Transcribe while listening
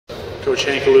Coach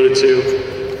Hank alluded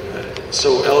to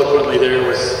so eloquently there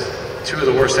with two of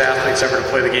the worst athletes ever to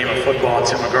play the game of football,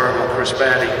 Tim McGargle and Chris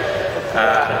Batty.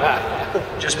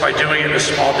 Just by doing it in a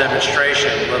small demonstration,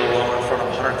 let alone in front of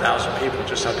 100,000 people,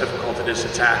 just how difficult it is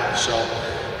to tackle. So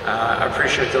I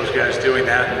appreciate those guys doing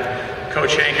that. And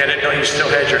Coach Hank, I didn't know you still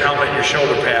had your helmet and your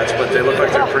shoulder pads, but they look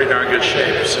like they're in pretty darn good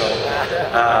shape. So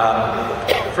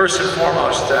first and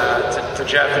foremost, to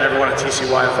Jeff and everyone at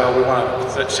TCYFL, we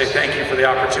want to say thank you for the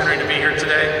opportunity to be here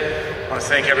today. I want to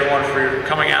thank everyone for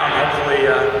coming out and hopefully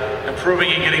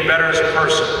improving and getting better as a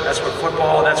person. That's what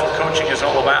football, that's what coaching is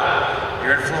all about.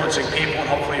 You're influencing people, and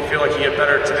hopefully you feel like you get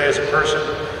better today as a person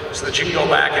so that you can go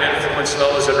back and influence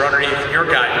those that are underneath your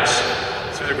guidance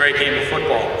through the great game of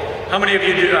football. How many of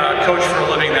you do coach for a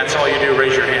living? That's all you do?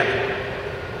 Raise your hand.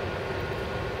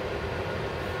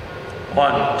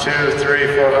 1, 2, 3,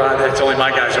 4. That's only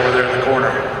my guys over there in the corner.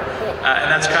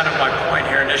 And that's kind of my point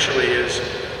here initially is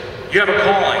you have a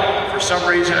calling. For some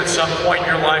reason, at some point in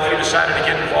your life, you decided to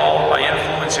get involved by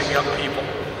influencing young people.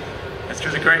 And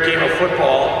through the great game of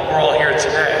football, we're all here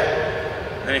today.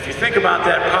 And if you think about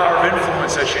that power of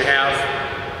influence that you have,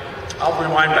 I'll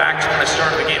rewind back to when I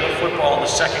started the game of football in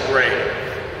the 2nd grade.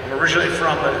 I'm originally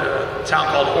from a town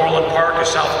called Orland Park, a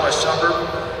southwest suburb.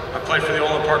 I played for the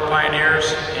Orland Park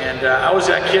Pioneers, and I was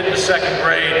that kid in the 2nd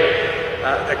grade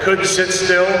that couldn't sit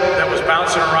still, that was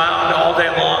bouncing around all day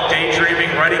long,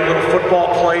 daydreaming, writing little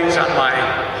football plays on my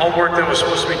homework that was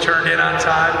supposed to be turned in on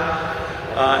time.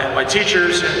 And my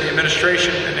teachers and the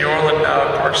administration in the Orland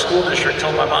Park School District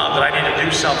told my mom that I need to do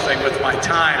something with my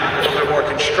time a little bit more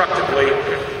constructively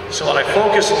so that I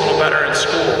focus a little better in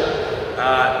school.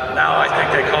 Now I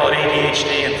think they call it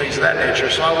ADHD and things of that nature,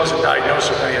 so I wasn't diagnosed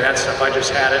with any of that stuff. I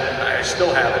just had it, and I still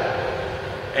have it.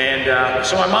 And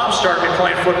so my mom started me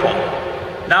playing football.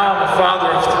 Now I'm a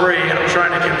father of 3, and I'm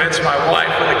trying to convince my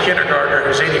wife with a kindergartner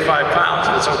who's 85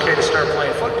 pounds that it's okay to start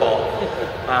playing football.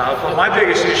 But my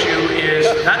biggest issue is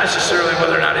not necessarily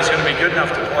whether or not he's going to be good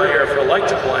enough to play or if he'll like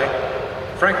to play.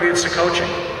 Frankly, it's the coaching.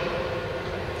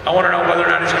 I want to know whether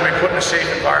or not he's going to be put in a safe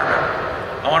environment.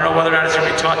 I want to know whether or not he's going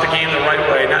to be taught the game the right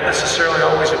way, not necessarily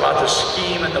always about the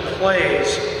scheme and the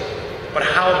plays, but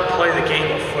how to play the game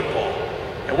of football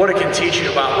and what it can teach you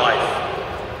about life,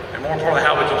 and more importantly,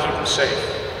 how we can keep them safe.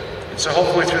 And so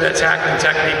hopefully through that tackling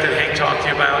technique that Hank talked to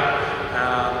you about,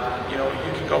 you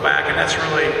can go back, and that's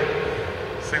really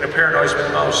the thing that paranoids me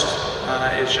the most,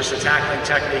 is just the tackling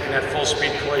technique and that full speed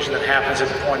collision that happens at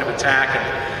the point of attack. And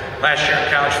last year in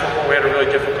college football, we had a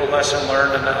really difficult lesson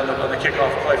learned on the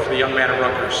kickoff play for the young man at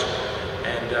Rutgers.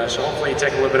 And so hopefully you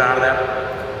take a little bit out of that.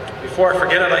 Before I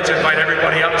forget, I'd like to invite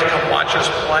everybody up to come watch us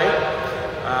play.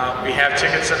 We have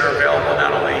tickets that are available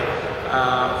not only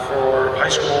for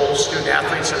high school student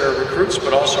athletes that are recruits,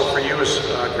 but also for you as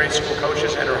grade school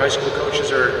coaches and or high school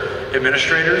coaches or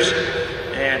administrators.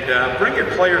 And bring your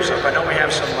players up. I know we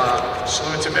have some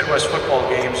Salute to Midwest football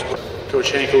games.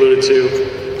 Coach Hank alluded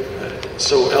to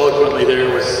so eloquently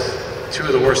there with two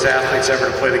of the worst athletes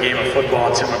ever to play the game of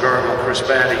football, Tim McGargle and Chris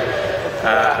Batty.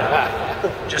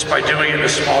 Just by doing it in a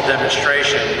small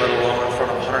demonstration, let alone in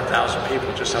front of 100,000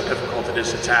 people, just how difficult it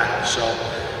is to tackle. So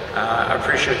I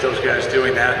appreciate those guys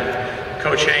doing that. And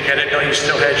Coach Hank, I didn't know you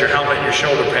still had your helmet and your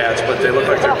shoulder pads, but they look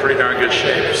like they're in pretty darn good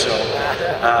shape. So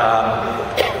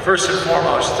first and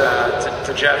foremost,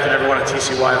 to Jeff and everyone at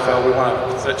TCYFL, we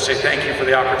want to say thank you for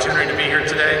the opportunity to be here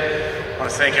today. I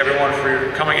want to thank everyone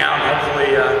for coming out and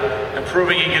hopefully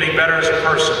improving and getting better as a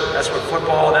person. That's what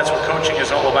football, that's what coaching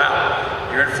is all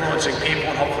about. You're influencing people,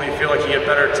 and hopefully you feel like you get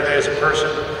better today as a person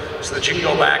so that you can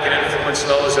go back and influence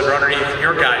those that are underneath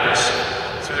your guidance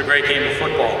through the great game of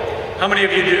football. How many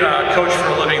of you do coach for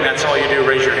a living? That's all you do?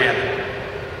 Raise your hand.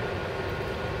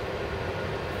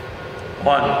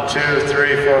 1, 2,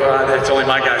 3, 4. That's only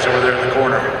my guys over there in the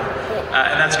corner.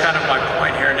 And that's kind of my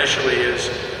point here initially is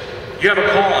you have a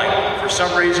calling. For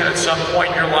some reason, at some point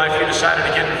in your life, you decided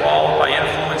to get involved by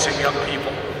influencing young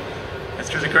people. And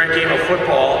through the great game of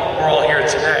football, we're all here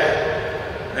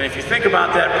today. And if you think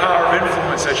about that power of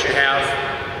influence that you have,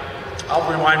 I'll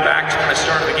rewind back to when I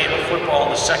started the game of football in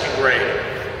the 2nd grade.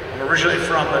 I'm originally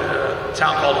from a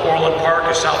town called Orland Park,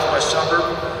 a southwest suburb.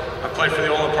 I played for the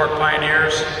Orland Park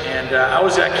Pioneers, and I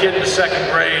was that kid in the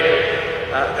 2nd grade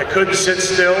that couldn't sit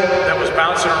still, that was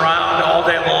bouncing around all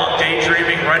day long,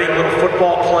 daydreaming, writing little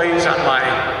football plays on my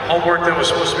homework that was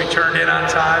supposed to be turned in on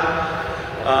time.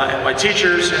 And my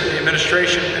teachers and the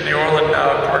administration in the Orland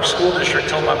Park School District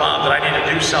told my mom that I need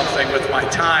to do something with my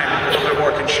time a little bit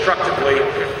more constructively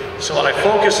so that I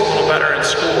focus a little better in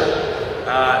school.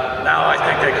 Now I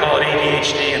think they call it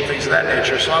ADHD and things of that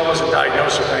nature, so I wasn't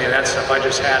diagnosed with any of that stuff. I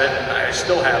just had it, and I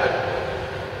still have it.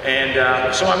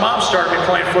 And so my mom started me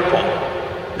playing football.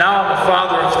 Now I'm a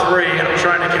father of 3, and I'm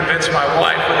trying to convince my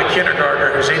wife with a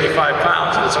kindergartner who's 85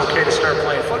 pounds that it's okay to start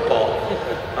playing football.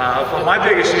 But my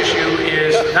biggest issue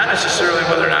is not necessarily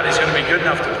whether or not he's going to be good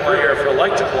enough to play or if he'll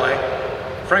like to play.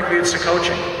 Frankly, it's the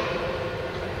coaching.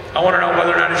 I want to know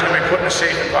whether or not he's going to be put in a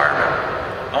safe environment.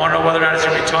 I want to know whether or not he's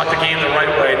going to be taught the game the right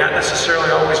way, not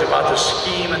necessarily always about the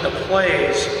scheme and the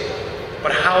plays,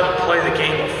 but how to play the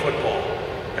game of football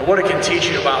and what it can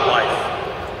teach you about life,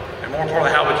 and more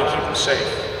importantly, how we can keep them safe.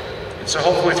 And so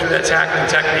hopefully through that tackling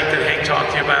technique that Hank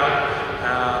talked to you about,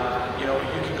 you know,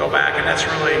 you can go back, and that's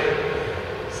really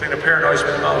the thing that paranoids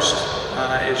me the most,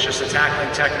 is just the tackling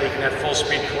technique and that full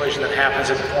speed collision that happens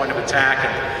at the point of attack.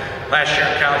 And last year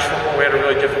in college football, we had a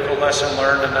really difficult lesson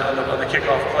learned on the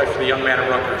kickoff play for the young man at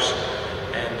Rutgers.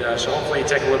 And so hopefully you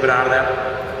take a little bit out of that.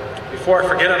 Before I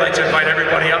forget, I'd like to invite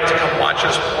everybody up to come watch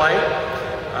us play.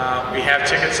 We have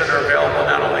tickets that are available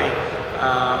not only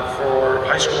for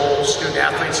high school student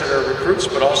athletes that are recruits,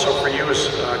 but also for you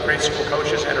as grade school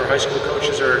coaches and or high school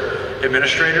coaches or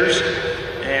administrators.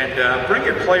 And bring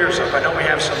your players up. I know we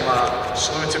have some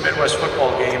Salute to Midwest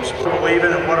football games. We believe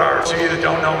in what our, to you that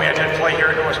don't know me, I did play here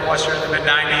at Northwestern in the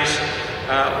mid-90s.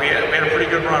 We had a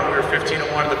pretty good run. We were 15-1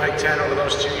 in the Big Ten over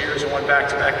those 2 years and won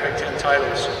back-to-back Big Ten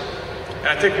titles. And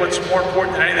I think what's more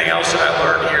important than anything else that I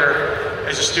learned here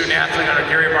as a student athlete under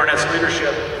Gary Barnett's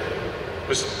leadership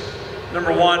was,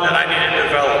 number one, that I needed to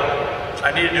develop.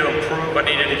 I needed to improve. I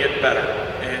needed to get better.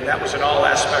 And that was in all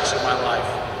aspects of my life.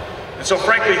 And so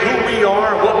frankly, who we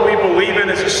are, what we believe in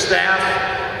as a staff,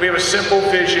 we have a simple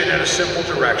vision and a simple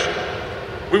direction.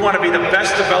 We want to be the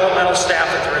best developmental staff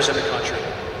that there is in the country.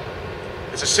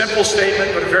 It's a simple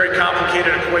statement, but a very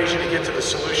complicated equation to get to the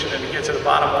solution and to get to the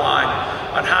bottom line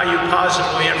on how you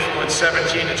positively influence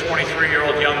 17 to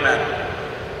 23-year-old young men.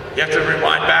 You have to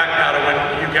rewind back now to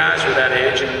when you guys were that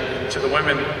age, and to the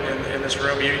women in this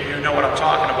room, you know what I'm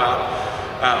talking about.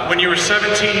 When you were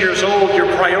 17 years old, your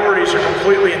priorities are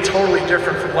completely and totally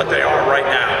different from what they are right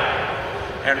now.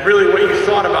 And really what you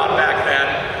thought about back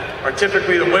then are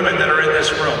typically the women that are in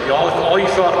this room. All you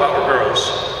thought about were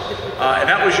girls. And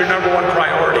that was your number one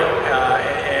priority.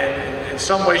 And in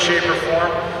some way, shape, or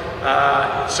form,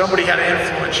 somebody had to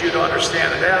influence you to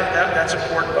understand that's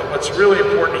important. But what's really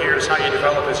important here is how you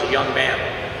develop as a young man.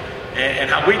 And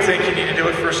how we think you need to do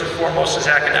it first and foremost is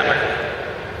academically.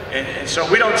 And so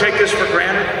we don't take this for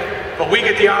granted, but we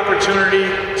get the opportunity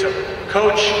to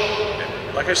coach,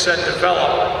 and like I said,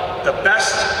 develop the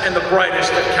best and the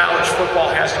brightest that college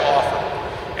football has to offer.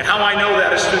 And how I know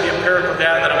that is through the empirical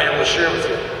data that I'm able to share with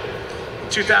you. In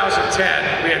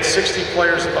 2010, we had 60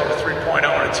 players above a 3.0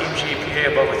 and a team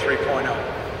GPA above a 3.0.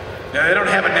 Now, they don't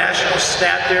have a national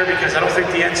stat there because I don't think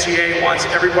the NCAA wants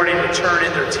everybody to turn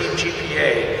in their team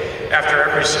GPA after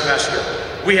every semester.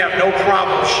 We have no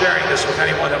problem sharing this with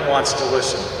anyone that wants to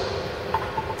listen.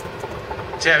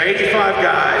 To have 85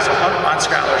 guys on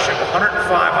scholarship, 105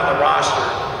 on the roster,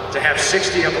 to have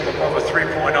 60 of them above a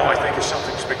 3.0, I think is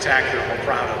something spectacular I'm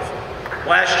proud of.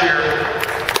 Last year,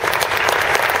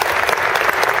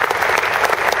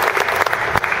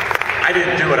 I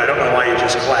didn't do it. I don't know why you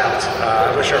just clapped.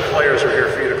 I wish our players were here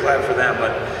for you to clap for them,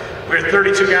 but we had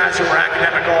 32 guys who were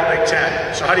academic All-Big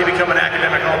Ten. So how do you become an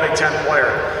academic All-Big Ten player?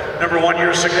 Number one, you're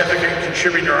a significant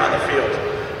contributor on the field.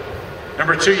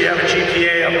 Number two, you have a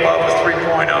GPA above a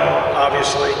 3.0,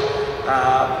 obviously.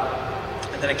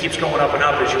 And then it keeps going up and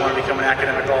up as you want to become an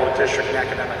academic All-District and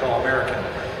academic All-American.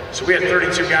 So we had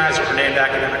 32 guys that were named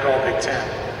academic All-Big Ten.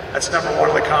 That's number one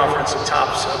in the conference and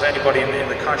tops of anybody in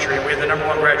the country. And we had the number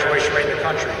one graduation rate in the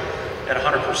country at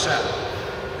 100%.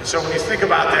 And so when you think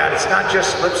about that, it's not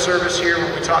just lip service here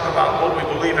when we talk about what we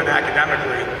believe in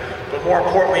academically, but more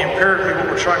importantly, empirically, what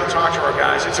we're trying to talk to our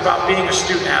guys. It's about being a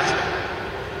student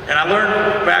athlete. And I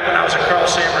learned back when I was at Carl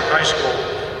Sandburg High School,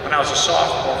 when I was a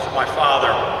sophomore, from my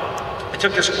father. I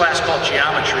took this class called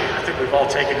geometry. I think we've all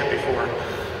taken it before.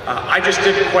 I just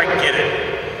didn't quite get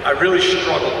it. I really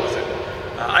struggled with it.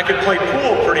 I could play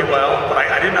pool pretty well, but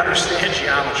I didn't understand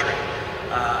geometry.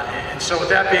 And so with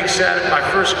that being said, my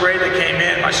first grade that came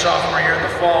in my sophomore year in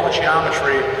the fall with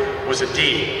geometry was a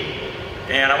D.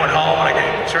 And I went home and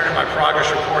I turned in my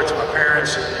progress report to my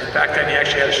parents. And back then you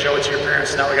actually had to show it to your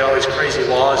parents. Now we got all these crazy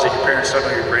laws that your parents don't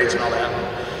know your grades and all that.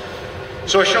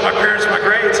 So I showed my parents my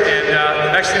grades, and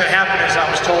the next thing that happened is I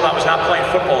was told I was not playing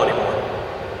football anymore.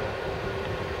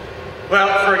 Well,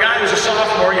 for a guy who's a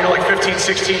sophomore, you know, like 15,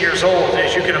 16 years old,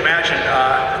 as you can imagine,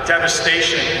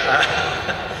 devastation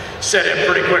set in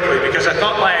pretty quickly, because I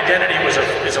thought my identity was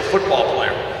as a football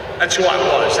player. That's who I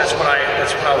was. That's what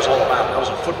I was all about. I was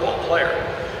a football player.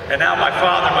 And now my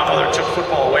father and my mother took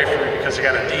football away from me because I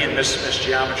got a D in Miss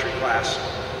Geometry class.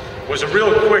 It was a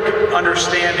real quick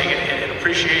understanding and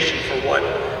appreciation for what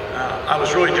I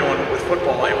was really doing with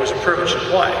football. It was a privilege to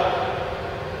play.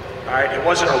 All right, it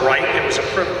wasn't a right, it was a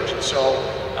privilege. And so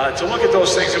to look at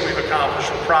those things that we've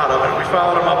accomplished, we're proud of it. We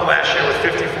followed them up last year with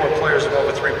 54 players above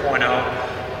a 3.0.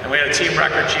 And we had a team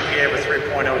record GPA of a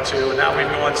 3.02. And now we've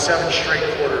gone 7 straight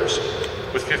quarters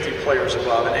with 50 players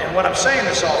above. And what I'm saying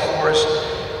this all for is,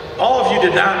 all of you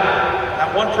did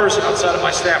not one person outside of my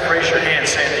staff raise your hand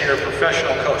saying that you're a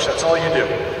professional coach. That's all you do.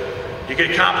 You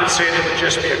get compensated to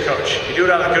just be a coach. You do it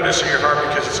out of the goodness of your heart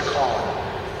because it's a calling.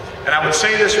 And I would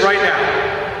say this right now,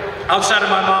 outside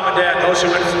of my mom and dad, those who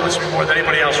influenced me more than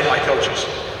anybody else were my coaches.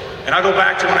 And I go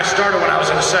back to when I started when I was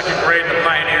in the 2nd grade in the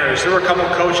Pioneers. There were a couple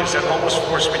of coaches that almost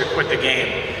forced me to quit the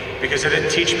game because they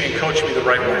didn't teach me and coach me the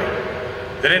right way.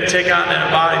 They didn't take on and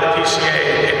embody the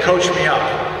PCA and coach me up.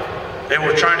 They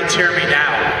were trying to tear me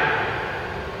down.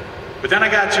 But then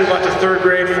I got to about the 3rd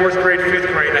grade, 4th grade,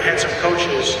 5th grade, and I had some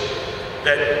coaches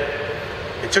that,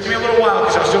 it took me a little while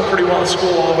because I was doing pretty well in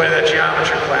school all the way to that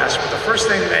geometry class. But the first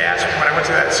thing they asked me when I went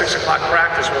to that 6 o'clock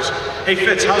practice was, "Hey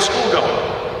Fitz, how's school going?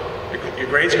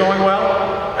 Your grades going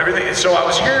well?" Everything. And so I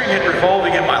was hearing it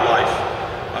revolving in my life.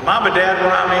 My mom and dad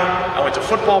were on me. I went to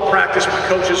football practice. My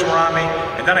coaches were on me.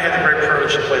 And then I had the great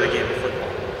privilege to play the game of football.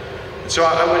 So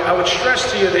I would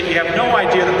stress to you that you have no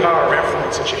idea the power of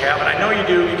influence that you have, and I know you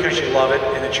do because you love it,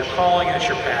 and it's your calling, and it's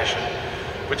your passion.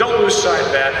 But don't lose sight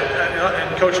of that.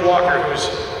 And Coach Walker, who's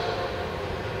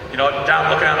down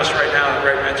looking at us right now, a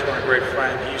great mentor and a great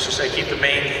friend, he used to say, keep the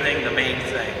main thing the main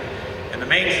thing. And the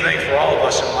main thing for all of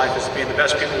us in life is being the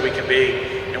best people we can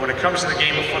be. And when it comes to the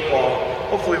game of football,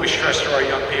 hopefully we stress to our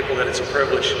young people that it's a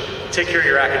privilege. Take care of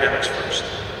your academics first.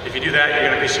 If you do that, you're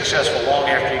going to be successful long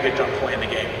after you get done playing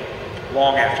the game.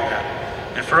 Long after that.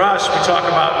 And for us, we talk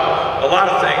about a lot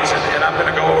of things, and I'm going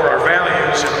to go over our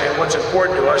values and what's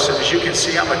important to us. And as you can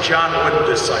see, I'm a John Wooden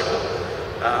disciple.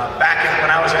 Back when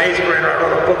I was an 8th grader, I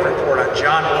wrote a book report on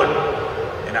John Wooden.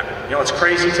 And you know what's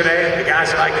crazy today? The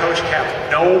guys that I coach have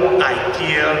no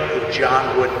idea who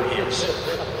John Wooden is.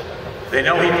 They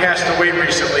know he passed away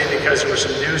recently because there was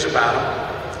some news about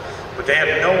him, but they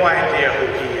have no idea who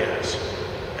he is.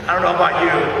 And I don't know about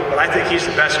you, but I think he's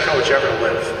the best coach ever to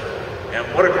live. And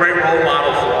what a great role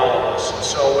model for all of us. And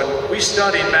so when we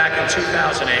studied back in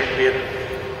 2008,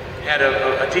 we had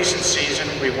a decent season.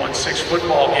 We won 6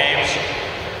 football games.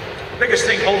 The biggest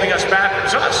thing holding us back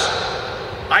was us.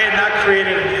 I had not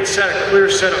created and set a clear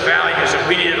set of values that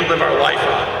we needed to live our life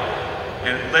on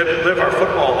and live our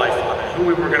football life on and who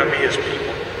we were going to be as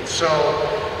people. And so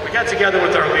we got together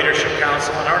with our leadership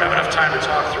council, and I don't have enough time to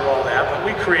talk through all that, but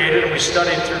we created and we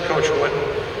studied through Coach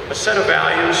Wooden a set of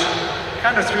values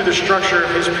kind of through the structure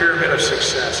of his pyramid of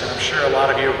success. And I'm sure a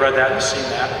lot of you have read that and seen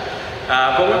that.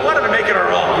 But we wanted to make it our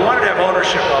own. We wanted to have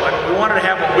ownership of it. We wanted to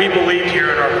have what we believed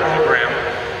here in our program.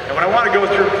 And what I want to go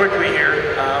through quickly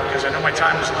here, because I know my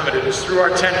time is limited, is through our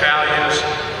 10 values.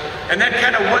 And then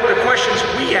kind of what the questions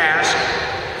we ask,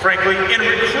 frankly, in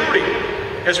recruiting,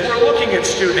 as we're looking at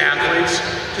student athletes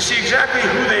to see exactly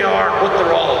who they are and what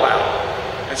they're all about.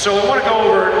 And so I want to go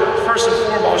over, first and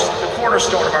foremost, the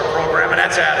cornerstone of our program, and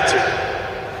that's attitude.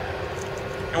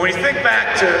 And when you think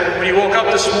back to when you woke up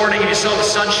this morning and you saw the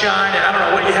sunshine, and I don't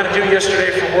know what you had to do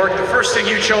yesterday for work, the first thing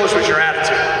you chose was your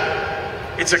attitude.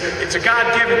 It's a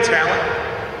God-given talent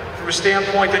from a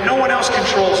standpoint that no one else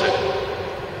controls it.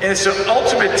 And it's the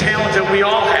ultimate talent that we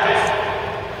all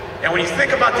have. And when you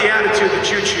think about the attitude that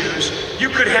you choose, you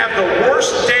could have the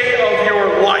worst day of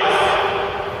your life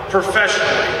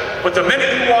professionally, but the minute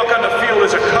you walk on the field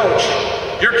as a coach,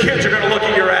 your kids are going to look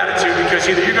at your attitude because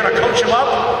either you're going to coach them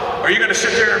up or you're going to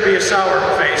sit there and be a sour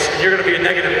face and you're going to be a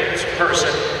negative person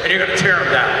and you're going to tear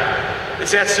them down.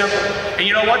 It's that simple. And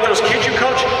you know what? Those kids you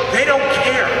coach, they don't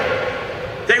care.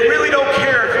 They really don't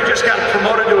care if you just got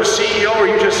promoted to a CEO or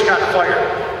you just got fired.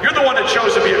 You're the one that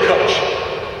chose to be a coach.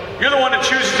 You're the one that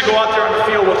chooses to go out there on the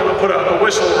field with them and put a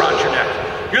whistle around your neck.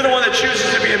 You're the one that chooses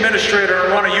to be an administrator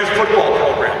and run a youth football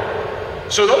program.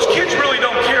 So those kids really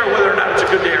don't care whether or not it's a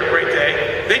good day or a great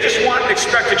day. They just want and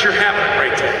expect that you're having a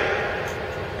great day.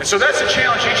 And so that's a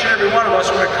challenge each and every one of us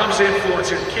when it comes to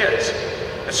influencing kids.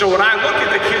 And so when I look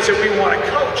at the kids that we want to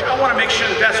coach, I want to make sure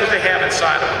that that's what they have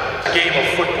inside of them, a game of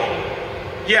football.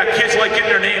 Yeah, kids like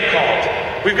getting their name called.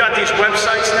 We've got these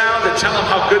websites now that tell them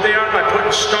how good they are by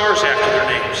putting stars after their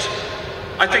names.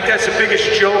 I think that's the biggest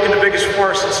joke and the biggest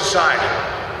farce in society.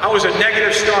 I was a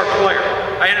negative star player.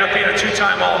 I ended up being a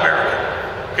 2-time All-American.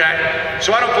 Okay?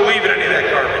 So I don't believe in any of that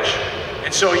garbage.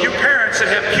 And so you parents that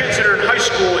have kids that are in high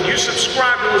school and you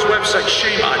subscribe to those websites,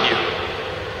 shame on you.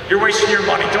 You're wasting your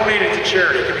money. Donate it to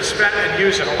charity. It can be spent and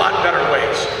used in a lot better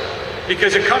ways.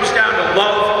 Because it comes down to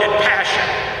love and passion.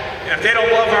 And if they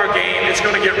don't love our game, it's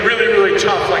going to get really, really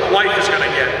tough, like life is going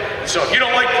to get. And so if you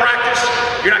don't like practice,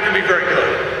 you're not going to be very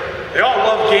good. They all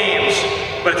love games,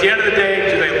 but at the end of the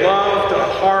day, do they love the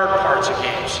hard parts of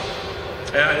games?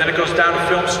 And then it goes down to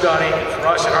film study. And for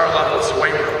us at our level, it's the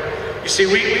weight room. You see,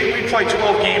 we play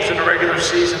 12 games in the regular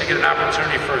season to get an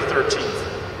opportunity for a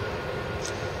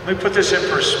 13th. Let me put this in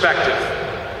perspective.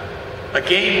 A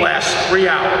game lasts 3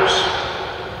 hours.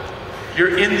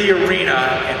 You're in the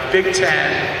arena in Big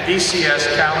Ten,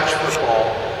 BCS, college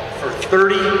football for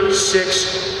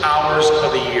 36 hours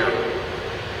of the year.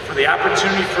 For the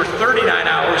opportunity for 39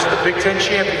 hours in the Big Ten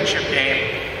championship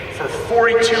game, for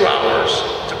 42 hours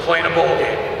to play in a bowl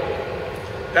game.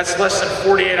 That's less than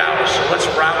 48 hours, so let's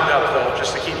round up though,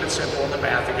 just to keep it simple in the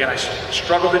math. Again, I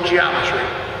struggled in geometry.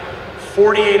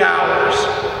 48 hours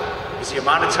is the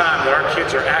amount of time that our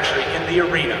kids are actually in the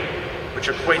arena, which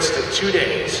equates to 2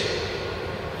 days.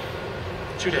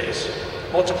 2 days.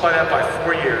 Multiply that by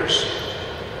 4 years.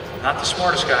 I'm not the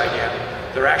smartest guy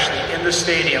again. They're actually in the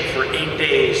stadium for 8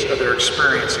 days of their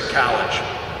experience in college.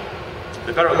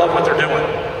 They better love what they're doing.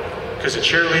 Because the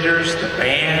cheerleaders, the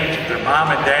band, their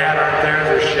mom and dad aren't there.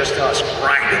 There's just us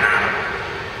grinding on them.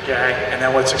 Okay? And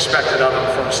then what's expected of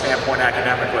them from a standpoint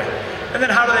academically. And then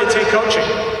how do they take coaching?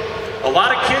 A lot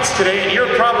of kids today, and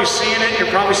you're probably seeing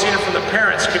it from the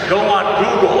parents, could go on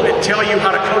Google and tell you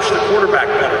how to coach the quarterback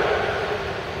better.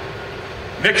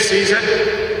 Mick sees it,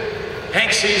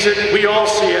 Hank sees it, we all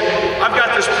see it. I've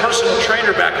got this personal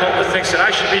trainer back home that thinks that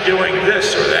I should be doing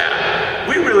this or that.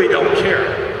 We really don't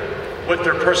care what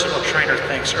their personal trainer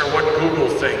thinks or what Google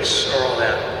thinks or all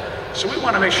that. So we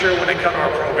want to make sure when they come to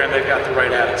our program, they've got the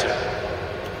right attitude.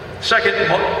 Second,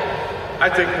 I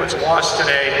think what's lost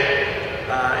today,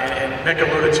 and Mick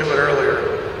alluded to it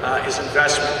earlier, is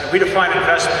investment. And we define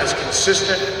investment as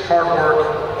consistent hard work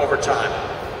over time.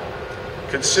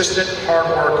 Consistent hard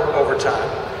work over time.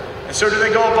 And so do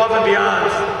they go above and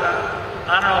beyond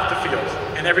on and off the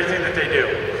field in everything that they do.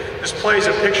 This plays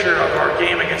a picture of our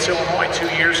game against Illinois 2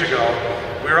 years ago.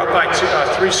 We were up by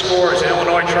 3 scores, and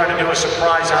Illinois tried to do a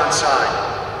surprise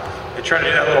onside. They tried to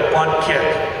do that little bunt kick.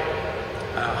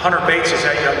 Hunter Bates is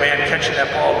that young man catching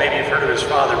that ball. Maybe you've heard of his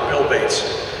father, Bill Bates,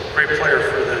 great player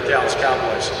for the Dallas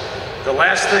Cowboys. The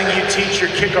last thing you teach your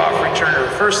kickoff returner,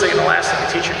 the first thing and the last thing you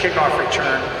teach your kickoff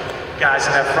return guys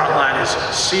in that front line is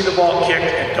see the ball kicked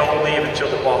and don't leave until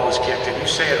the ball is kicked. And you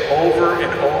say it over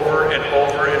and over and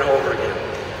over and over again.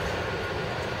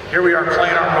 Here we are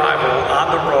playing our rival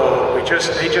on the road.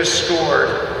 They just scored,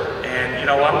 and you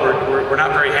know what? We're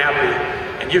not very happy.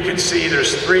 And you can see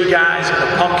there's 3 guys in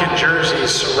the pumpkin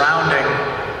jerseys surrounding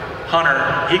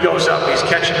Hunter. He goes up, he's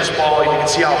catching this ball. You can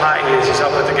see how high he is. He's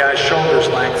up at the guy's shoulder's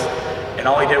length, and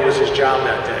all he did was his job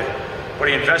that day. But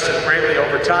he invested greatly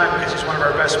over time because he's one of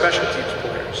our best special teams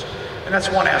players. And that's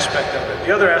one aspect of it.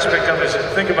 The other aspect of it is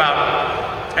think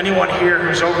about anyone here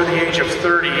who's over the age of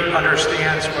 30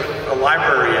 understands what a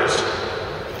library is.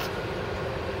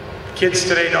 Kids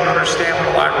today don't understand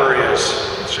what a library is.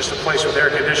 It's just a place with air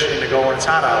conditioning to go when it's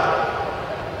hot out.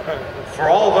 For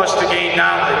all of us to gain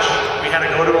knowledge, we had to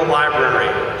go to a library,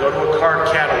 go to a card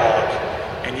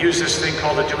catalog, and use this thing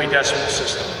called the Dewey Decimal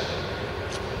System.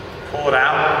 Pull it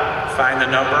out, find the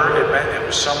number, it meant it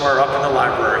was somewhere up in the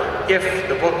library. If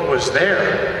the book was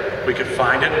there, we could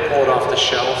find it, pull it off the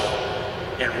shelf,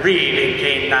 and read and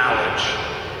gain knowledge.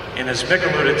 And as Mick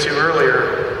alluded to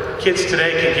earlier, kids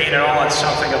today can gain it all in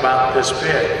something about this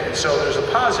big. And so there's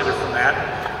a positive from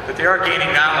that they are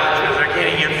gaining knowledge, they're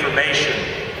gaining information.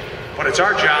 But it's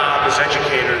our job as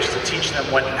educators to teach them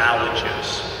what knowledge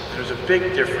is. There's a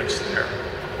big difference there.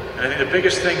 And I think the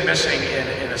biggest thing missing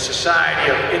in a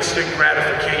society of instant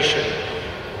gratification,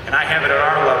 and I have it at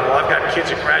our level, I've got kids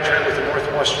that graduate with a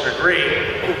Northwestern degree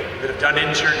that have done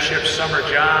internships, summer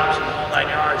jobs, and the whole 9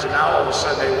 yards, and now all of a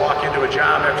sudden they walk into a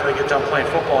job after they get done playing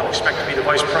football and expect to be the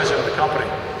vice president of the company.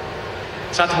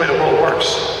 It's not the way the world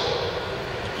works.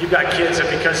 You've got kids that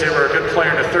because they were a good player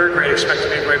in the 3rd grade expect to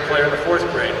be a great player in the 4th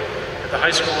grade. At the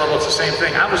high school level, it's the same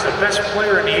thing. I was the best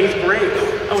player in the 8th grade.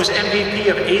 I was MVP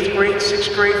of 8th grade,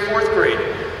 6th grade, 4th grade.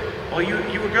 Well,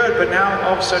 you were good, but now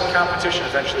all of a sudden competition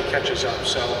eventually catches up.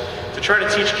 So to try to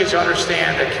teach kids to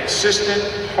understand that consistent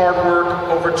hard work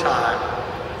over time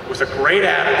with a great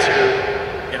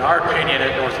attitude, in our opinion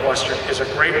at Northwestern, is a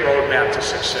great roadmap to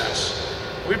success.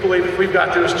 We believe if we've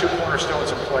got those 2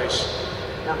 cornerstones in place,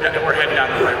 we're heading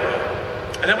down the right road.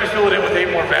 And then we fill it in with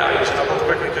 8 more values, and I'll go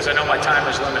quickly because I know my time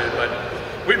is limited, but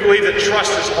we believe that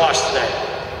trust is lost today.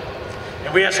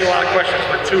 And we ask a lot of questions,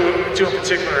 but two in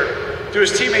particular Do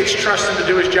his teammates trust him to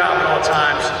do his job at all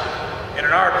times? And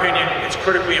in our opinion, it's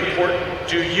critically important.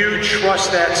 Do you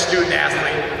trust that student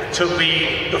athlete to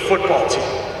lead the football team?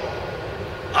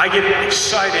 I get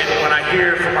excited when I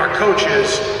hear from our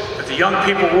coaches that the young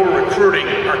people we're recruiting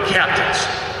are captains.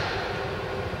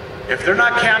 If they're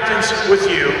not captains with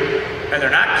you, and they're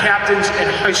not captains in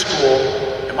high school,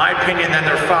 in my opinion, then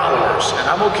they're followers. And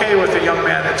I'm okay with a young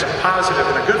man that's a positive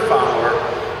and a good follower,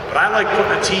 but I like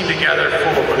putting a team together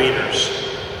full of leaders.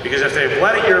 Because if they've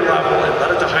led at your level and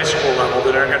led at the high school level,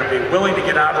 then they're going to be willing to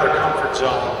get out of their comfort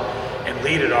zone and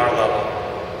lead at our level.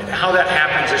 And how that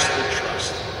happens is through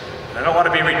trust. And I don't want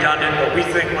to be redundant, but we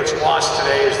think what's lost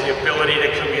today is the ability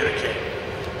to communicate.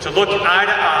 To look eye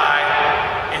to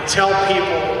eye and tell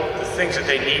people the things that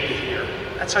they need to hear.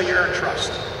 That's how you earn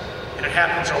trust. And it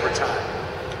happens over time.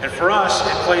 And for us,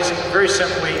 it plays very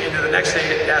simply into the next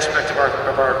aspect of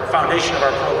our foundation of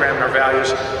our program and our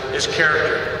values is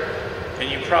character. And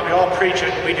you probably all preach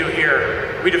it, we do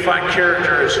here. We define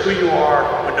character as who you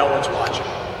are when no one's watching.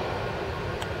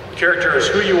 Character is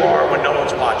who you are when no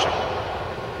one's watching.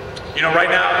 You know, right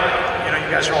now,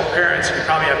 you guys are all parents and you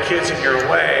probably have kids and you're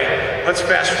away. Let's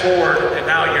fast forward and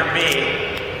now you're me.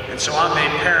 And so I'm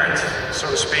the parent, so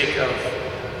to speak, of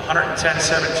 110,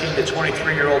 17 to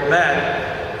 23-year-old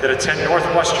men that attend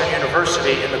Northwestern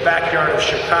University in the backyard of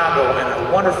Chicago in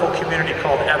a wonderful community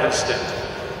called Evanston.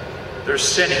 There's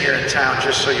sin here in town,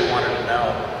 just so you wanted to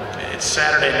know. It's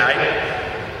Saturday night,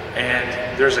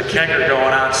 and there's a kegger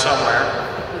going on somewhere.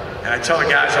 And I tell the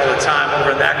guys all the time,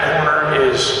 over in that corner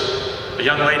is a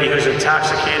young lady who's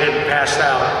intoxicated and passed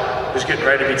out, who's getting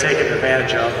ready to be taken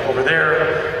advantage of. Over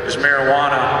there is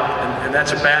marijuana, and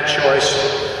that's a bad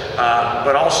choice.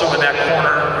 But also in that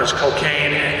corner, there's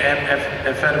cocaine,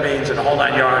 amphetamines, and the whole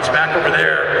 9 yards. Back over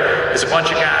there is a bunch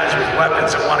of guys with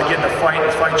weapons that want to get in a fight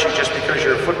and fight you just because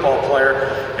you're a football player.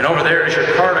 And over there is your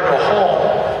car to go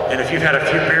home. And if you've had a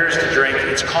few beers to drink,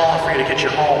 it's calling for you to get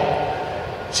you home.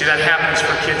 See, that happens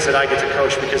for kids that I get to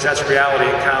coach because that's reality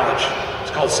in college.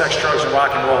 It's called sex, drugs, and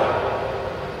rock and roll.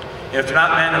 And if they're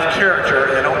not men of character,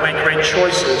 and they don't make great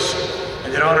choices, and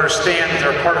they don't understand that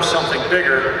they're part of something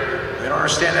bigger, they don't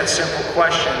understand that simple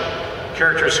question.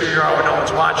 Character is who you are when no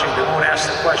one's watching. They won't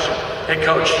ask the question, hey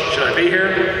coach, should I be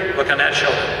here? Look on that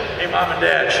shoulder. Hey mom and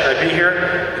dad, should I be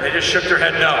here? And they just shook their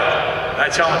head no. And I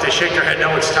tell them if they shake their head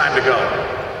no, it's time to go.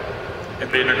 And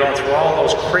they're going through all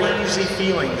those crazy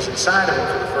feelings inside of them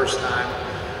for the first time.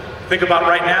 Think about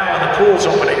right now when the pool's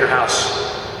open at your house.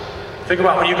 Think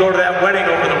about when you go to that wedding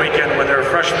over the weekend when they're a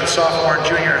freshman, sophomore, and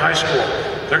junior in high school.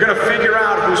 They're going to figure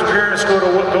out whose parents go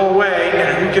away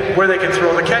and where they can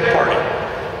throw the keg party.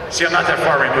 See, I'm not that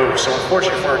far removed, so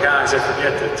unfortunately for our guys, I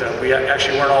forget that we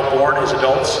actually weren't all born as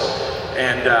adults.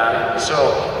 And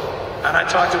I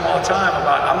talk to them all the time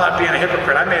about, I'm not being a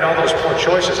hypocrite. I made all those poor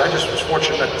choices. I just was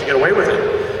fortunate to get away with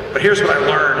it. But here's what I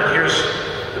learned, and here's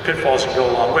the pitfalls that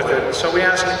go along with it. So we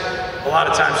ask a lot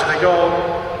of times, do they go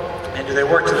and do they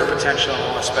work to their potential in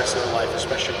all aspects of their life,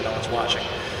 especially when no one's watching?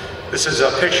 This is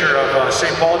a picture of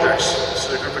St. Baldrick's. This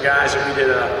is a group of guys that we did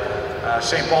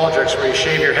St. Baldrick's, where you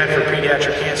shave your head for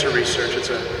pediatric cancer research. It's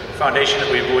a foundation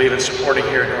that we believe in supporting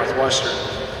here at Northwestern.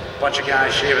 A bunch of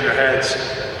guys shaving their heads.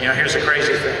 You know, here's the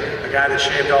crazy thing. The guy that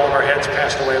shaved all of our heads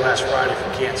passed away last Friday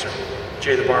from cancer.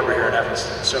 Jay the barber here in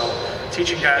Evanston. So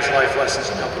teaching guys life lessons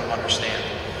and helping them understand.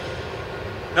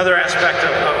 Another aspect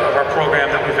of our program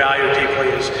that we value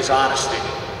deeply is honesty.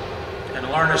 And I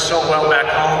learned it so well back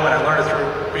home, and I learned it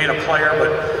through being a player,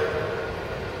 but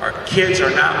our kids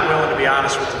are not willing to be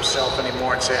honest with themselves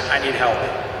anymore and say, I need help.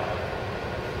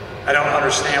 I don't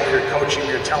understand what you're coaching,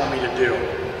 you're telling me to do.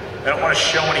 They don't want to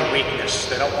show any weakness.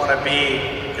 They don't want to be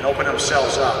and open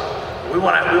themselves up. We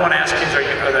want to ask kids,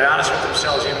 are they honest with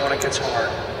themselves even when it gets hard?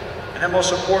 And then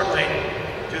most importantly,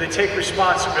 do they take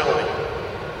responsibility?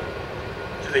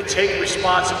 Do they take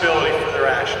responsibility for their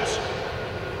actions?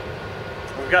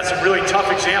 We've got some really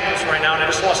tough examples right now, and I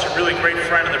just lost a really great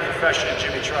friend in the profession,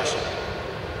 Jimmy Tressel.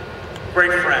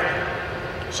 Great friend.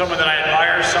 Someone that I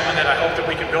admire, someone that I hope that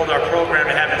we can build our program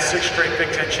to having 6 straight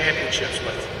Big Ten championships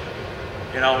with.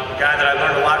 You know, a guy that I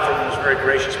learned a lot from, was very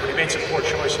gracious, but he made some poor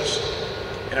choices.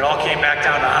 And it all came back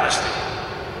down to honesty.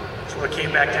 That's what it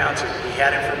came back down to. He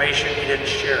had information, he didn't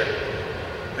share it.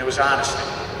 And it was honesty.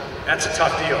 That's a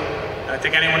tough deal. And I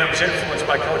think anyone that was influenced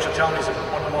by Coach will tell me he's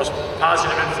one of the most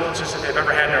positive influences that they've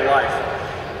ever had in their life.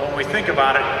 But when we think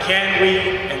about it, can we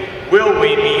and will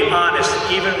we be honest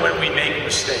even when we make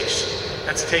mistakes?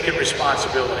 That's taking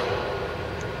responsibility.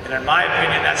 And in my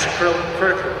opinion, that's the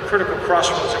critical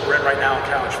crossroads that we're in right now in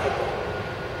college football.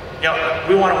 You know,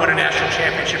 we want to win a national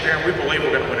championship here, and we believe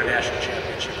we're going to win a national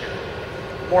championship here.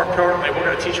 more importantly, we're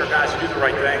going to teach our guys to do the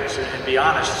right things and be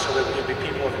honest so that we can be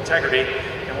people of integrity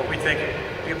and what we think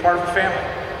be a part of a family.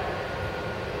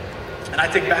 And I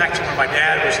think back to when my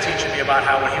dad was teaching me about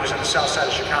how when he was in the south side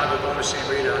of Chicago going to St.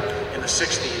 Rita in the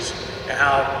 60s and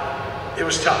how it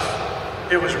was tough.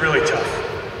 It was really tough.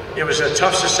 It was a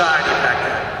tough society back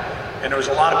then. And there was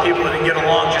a lot of people that didn't get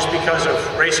along just because of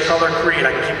race, color, creed.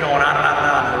 I can keep going on and on and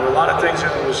on. And there were a lot of things, and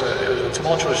it was a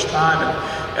tumultuous time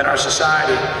in our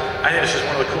society. I think this is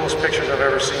one of the coolest pictures I've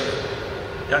ever seen.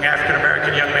 Young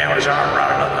African-American young man with his arm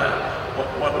around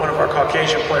one of our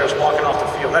Caucasian players walking off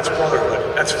the field. That's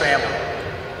brotherhood. That's family.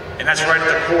 And that's right at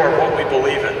the core of what we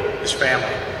believe in, is family.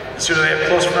 And so do they have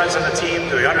close friends on the team?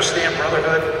 Do they understand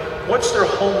brotherhood? What's their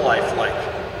home life like?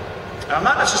 And I'm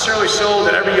not necessarily so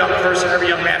that every young person, every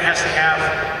young man has to have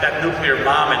that nuclear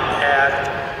mom and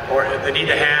dad, or they need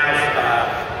to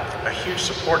have a huge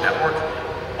support network.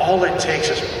 All it takes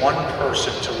is one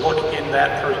person to look in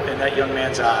that young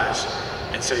man's eyes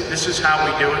and say, this is how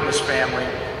we do it in this family.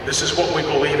 This is what we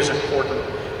believe is important,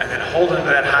 and then hold them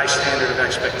to that high standard of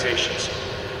expectations.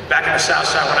 Back in the South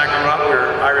Side when I grew up, we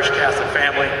were an Irish Catholic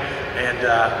family, and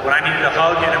when I needed a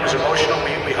hug and it was emotional,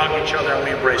 we hugged each other and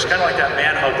we embraced. Kind of like that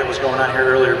man hug that was going on here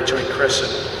earlier between Chris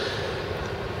and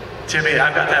Timmy.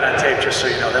 I've got that on tape, just so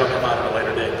you know. That'll come out at a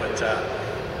later date. But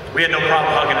we had no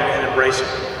problem hugging and embracing.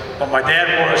 When my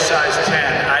dad wore a size 10,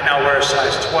 I now wear a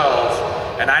size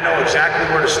 12, and I know exactly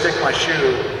where to stick my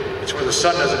shoe. It's where the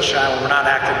sun doesn't shine when we're not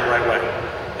acting the right way.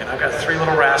 And I've got 3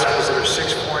 little rascals that are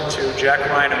 6'4" and 2, Jack,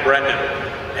 Ryan, and Brendan.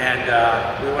 And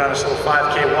we went on this little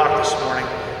 5K walk this morning.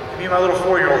 Me and my little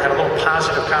 4-year-old had a little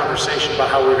positive conversation about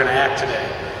how we were going to act today.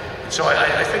 And so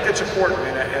I think that's important.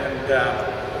 And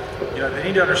you know, they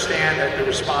need to understand that they're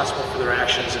responsible for their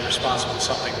actions and responsible for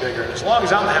something bigger. And as long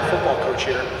as I'm the head football coach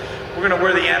here, we're going to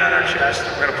wear the N on our chest, and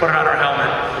we're going to put it on our helmet.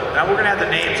 Now we're going to have the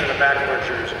names in the back of our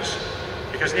jerseys.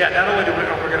 Because, yeah, not only do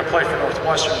we're going to play for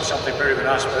Northwestern, something bigger than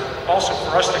us, but also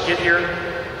for us to get here,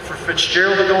 for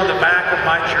Fitzgerald to go in the back of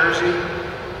my jersey,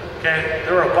 okay,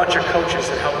 there were a bunch of coaches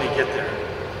that helped me get there.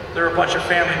 There were a bunch of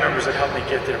family members that helped me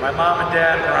get there. My mom and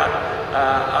dad were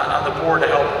on the board to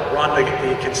help run the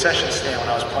concession stand when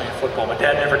I was playing football. My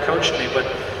dad never coached me, but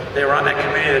they were on that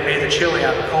committee that made the chili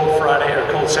on cold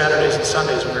Saturdays and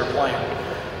Sundays when we were playing.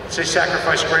 They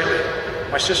sacrificed greatly.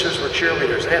 My sisters were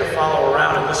cheerleaders. They had to follow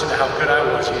around and listen to how good I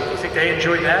was. You think they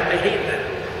enjoyed that? They hated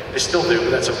that. They still do,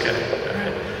 but that's okay.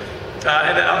 All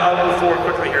right. And then I'll move forward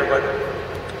quickly here, but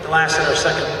the last and our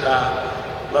second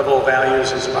level of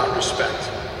values is about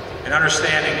respect. And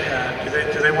understanding,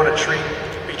 do they want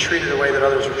to be treated the way that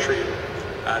others are treated?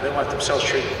 They want themselves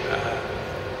treated.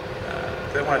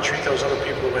 They want to treat those other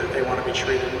people the way that they want to be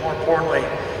treated. And more importantly,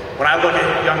 when I look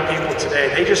at young people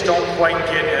today, they just don't quite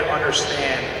get and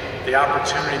understand the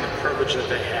opportunity and the privilege that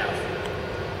they have.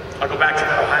 I'll go back to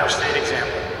that Ohio State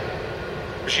example.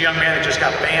 There's a young man that just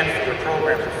got banned from the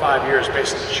program for 5 years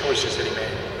based on the choices that he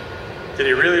made. Did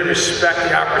he really respect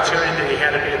the opportunity that he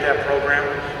had to be at that program?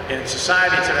 In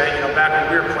society today, you know, back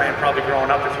when we were playing, probably growing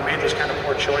up, if you made those kind of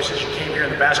poor choices, you came here in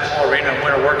the basketball arena and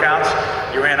winter workouts,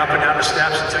 you ran up and down the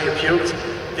steps until you puked,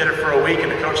 did it for a week,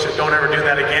 and the coach said, don't ever do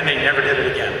that again, and you never did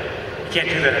it again. You can't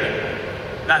do that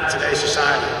anymore. Not in today's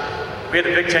society. We had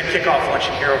the Big Ten kickoff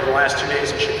luncheon here over the last 2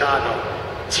 days in Chicago.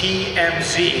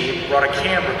 TMZ brought a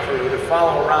camera crew to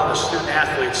follow around the student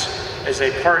athletes as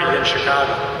they partied in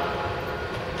Chicago.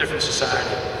 Different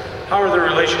society. How are their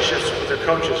relationships with their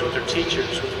coaches, with their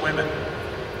teachers, with women?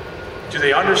 Do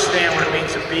they understand what it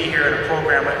means to be here in a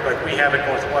program like we have at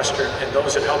Northwestern, and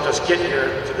those that helped us get here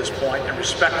to this point, and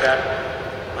respect that,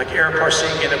 like Eric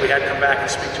Parsegian that we had come back and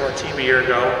speak to our team a year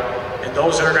ago, and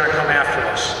those that are going to come after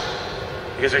us.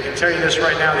 Because I can tell you this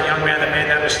right now, the young man that made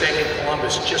that mistake in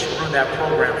Columbus just ruined that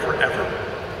program forever.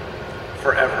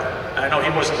 Forever. And I know he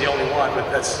wasn't the only one, but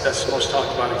that's the most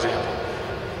talked about example.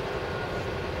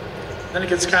 Then it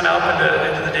gets kind of up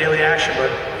into the daily action, but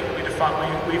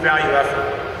we value effort.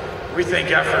 We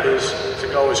think effort is to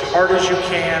go as hard as you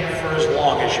can for as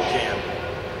long as you can.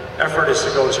 Effort is to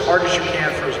go as hard as you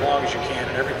can for as long as you can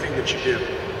in everything that you do.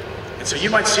 And so you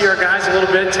might see our guys a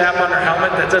little bit tap on their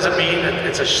helmet. That doesn't mean that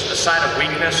it's a sign of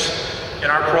weakness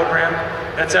in our program.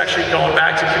 That's actually going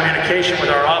back to communication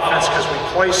with our offense, because we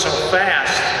play so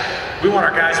fast. We want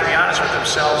our guys to be honest with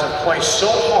themselves and play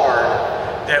so hard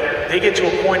that they get to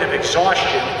a point of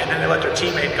exhaustion, and then they let their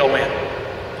teammate go in.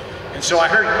 And so I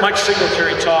heard Mike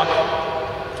Singletary talk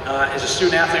as a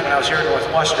student athlete when I was here at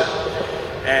Northwestern.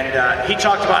 And he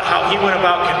talked about how he went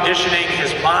about conditioning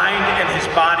his mind and his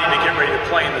body to get ready to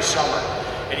play in the summer.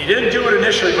 And he didn't do it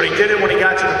initially, but he did it when he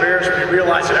got to the Bears, when he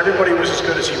realized that everybody was as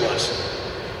good as he was.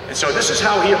 And so this is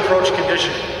how he approached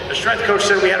conditioning. The strength coach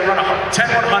said we had to run 10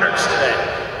 100s today,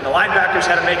 and the linebackers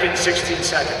had to make it in 16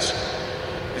 seconds.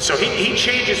 And so he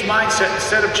changed his mindset.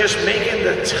 Instead of just making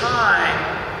the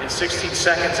time in 16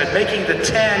 seconds and making the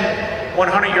 10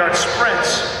 100-yard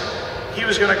sprints, he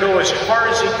was going to go as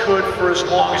hard as he could for as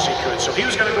long as he could. So he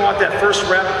was going to go out that first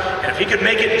rep, and if he could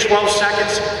make it in 12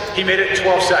 seconds, he made it in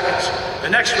 12 seconds. The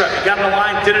next rep, he got on the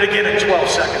line, did it again in 12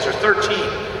 seconds or 13.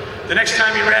 The next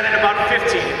time he ran it about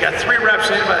 15. He got 3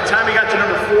 reps in. By the time he got to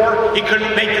number 4, he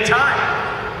couldn't make the time.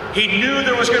 He knew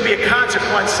there was going to be a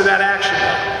consequence to that action.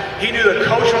 He knew the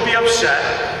coach would be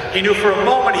upset. He knew for a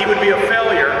moment he would be a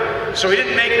failure. So he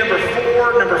didn't make number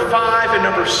 4, number 5, and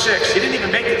number 6. He didn't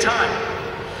even make the time.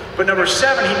 But number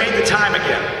 7, he made the time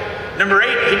again. Number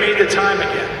 8, he made the time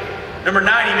again. Number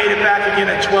 9, he made it back again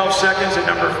in 12 seconds. And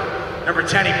number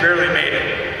 10, he barely made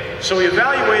it. So he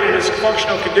evaluated his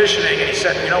functional conditioning and he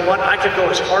said, you know what, I could go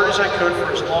as hard as I could for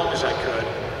as long as I could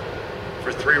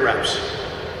for 3 reps.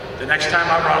 The next time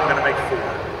I run, I'm going to make 4.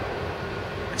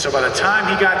 And so by the time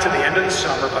he got to the end of the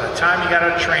summer, by the time he got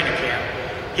out of training camp,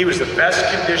 he was the best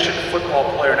conditioned football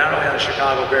player, not only on the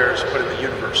Chicago Bears, but in the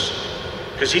universe.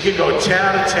 Because he could go 10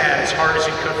 out of 10 as hard as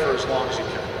he could for as long as he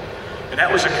could. And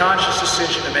that was a conscious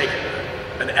decision to make,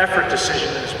 an effort decision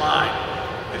in his mind.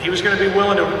 That he was going to be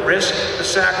willing to risk the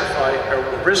sacrifice, or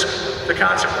risk the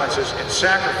consequences and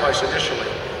sacrifice initially.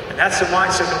 And that's the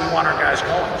mindset that we want our guys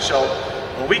going. So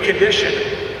when we condition,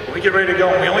 when we get ready to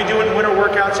go, and we only do it in winter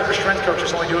workouts, and our strength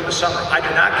coaches only do it in the summer. I do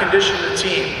not condition the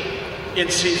team in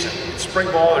season, in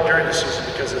spring ball or during the season,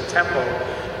 because of the tempo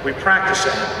we practice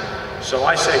at. So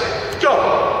I say, go!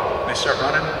 And they start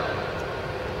running.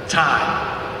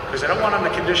 Time. Because I don't want them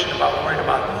to condition about worrying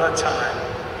about the time,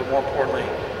 but more importantly,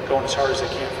 going as hard as they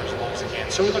can for as long as they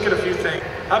can. So we look at a few things.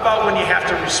 How about when you have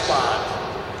to respond,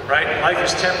 right? Life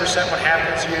is 10% what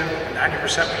happens to you, and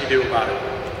 90% what you do about it.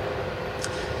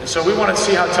 And so we want to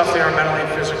see how tough they are mentally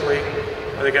and physically.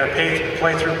 Are they going to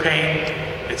play through pain?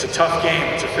 It's a tough game.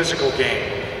 It's a physical game.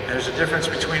 And there's a difference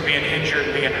between being injured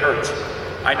and being hurt.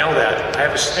 I know that. I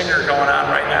have a stinger going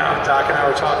on right now. Doc and I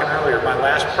were talking earlier. My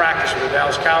last practice with the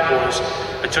Dallas Cowboys,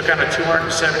 I took on a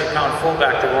 270-pound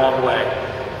fullback the wrong way.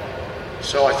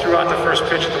 So I threw out the first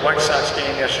pitch at the White Sox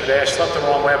game yesterday. I slept the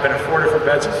wrong way. I've been in 4 different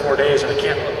beds in 4 days, and I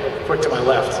can't look quick to my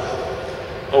left.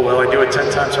 Oh, well, I do it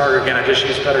 10 times harder again. I just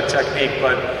use better technique.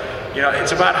 But, you know,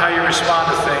 it's about how you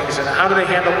respond to things and how do they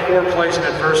handle poor plays and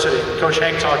adversity. Coach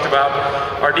Hank talked about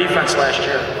our defense last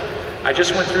year. I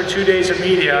just went through 2 days of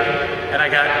media, and I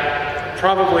got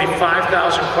probably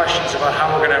 5,000 questions about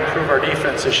how we're going to improve our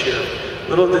defense this year.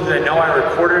 Little did they know I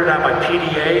recorded it on my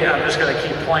PDA, and I'm just going to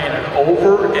keep playing it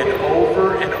over and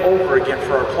over and over again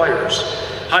for our players.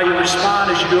 How you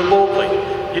respond is you do it boldly.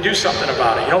 You do something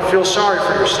about it. You don't feel sorry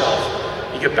for yourself.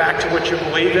 You get back to what you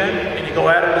believe in, and you go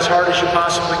at it as hard as you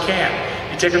possibly can.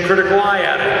 You take a critical eye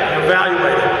at it, and you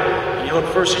evaluate it, and you look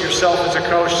first at yourself as a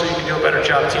coach so you can do a better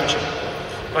job teaching.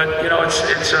 But, you know, it's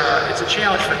a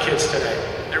challenge for kids today.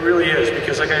 It really is,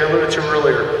 because like I alluded to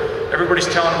earlier, everybody's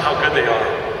telling them how good they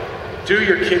are. Do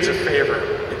your kids a favor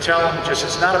and tell them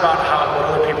it's not about what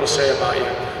other people say about you.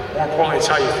 More importantly, it's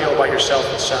how you feel about yourself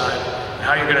inside and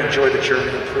how you're going to enjoy the journey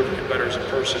of improving it better as a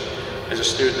person, as a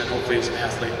student, and hopefully as an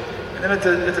athlete. And then at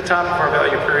the top of our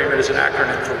value pyramid is an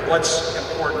acronym for what's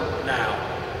important now,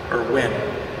 or when.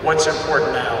 What's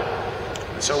important now.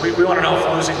 So we want to know if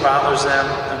losing bothers them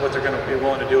and what they're going to be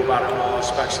willing to do about it in all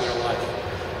aspects of their life.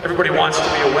 Everybody wants to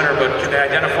be a winner, but can they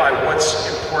identify what's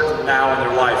important now in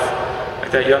their life?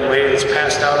 Like that young lady that's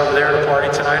passed out over there at a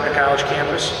party tonight on the college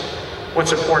campus.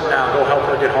 What's important now? Go help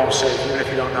her get home safe, even if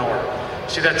you don't know her.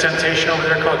 See that temptation over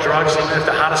there called drugs? Even if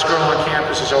the hottest girl on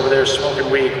campus is over there smoking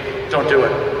weed, don't do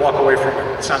it. Walk away from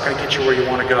it. It's not going to get you where you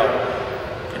want to go.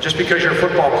 Just because you're a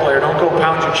football player, don't go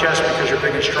pound your chest because you're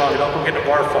big and strong. Don't go get in a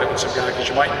bar fight with some guy because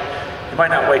you might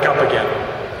not wake up again.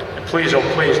 And please, oh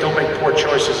please, don't make poor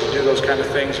choices and do those kind of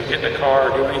things, or get in a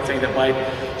car or do anything that might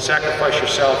sacrifice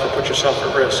yourself or put yourself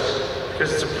at risk.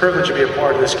 Because it's a privilege to be a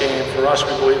part of this game. For us,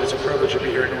 we believe it's a privilege to be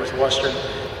here at Northwestern.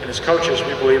 And as coaches,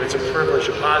 we believe it's a privilege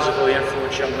to positively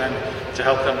influence young men to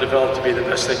help them develop to be the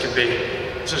best they can be.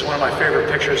 This is one of my favorite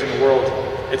pictures in the world.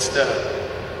 It's the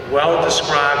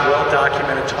well-described,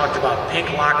 well-documented, talked about pink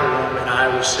locker room in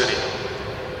Iowa City.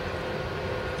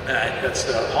 That's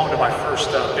the home to my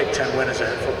first Big Ten win as a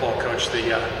head football coach,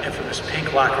 the infamous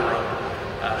pink locker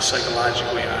room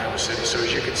psychologically in Iowa City. So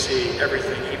as you can see,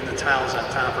 everything, even the tiles on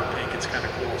top are pink. It's kind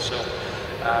of cool. So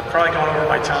probably going over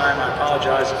my time. I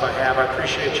apologize if I have. I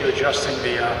appreciate you adjusting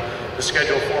the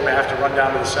schedule for me. I have to run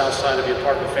down to the south side to be a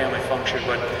part of a family function,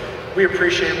 but we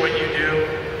appreciate what you do.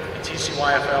 TC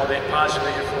CYFL, they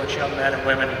positively influence young men and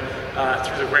women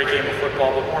through the great game of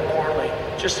football, but more importantly,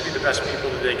 just to be the best people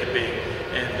that they can be.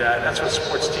 And that's what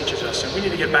sports teaches us, and we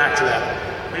need to get back to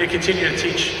that. We need to continue to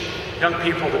teach young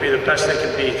people to be the best they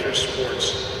can be through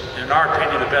sports. And in our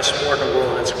opinion, the best sport in the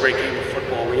world, that's a great game of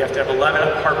football. We have to have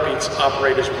 11 heartbeats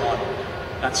operate as one.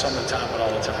 Not some of the time, but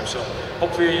all the time. So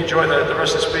hopefully you enjoy the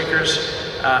rest of the speakers.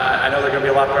 I know they're going to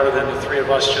be a lot better than the three of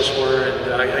us just were.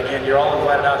 And again, you're all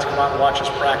invited out to come out and watch us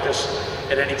practice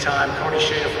at any time. Cody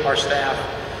Shader from our staff.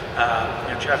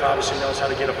 Jeff obviously knows how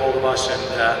to get a hold of us, and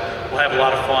we'll have a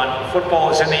lot of fun.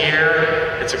 Football is in the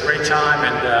air. It's a great time,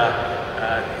 and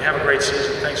have a great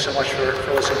season. Thanks so much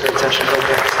for listening to Attention. Go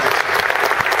Cats.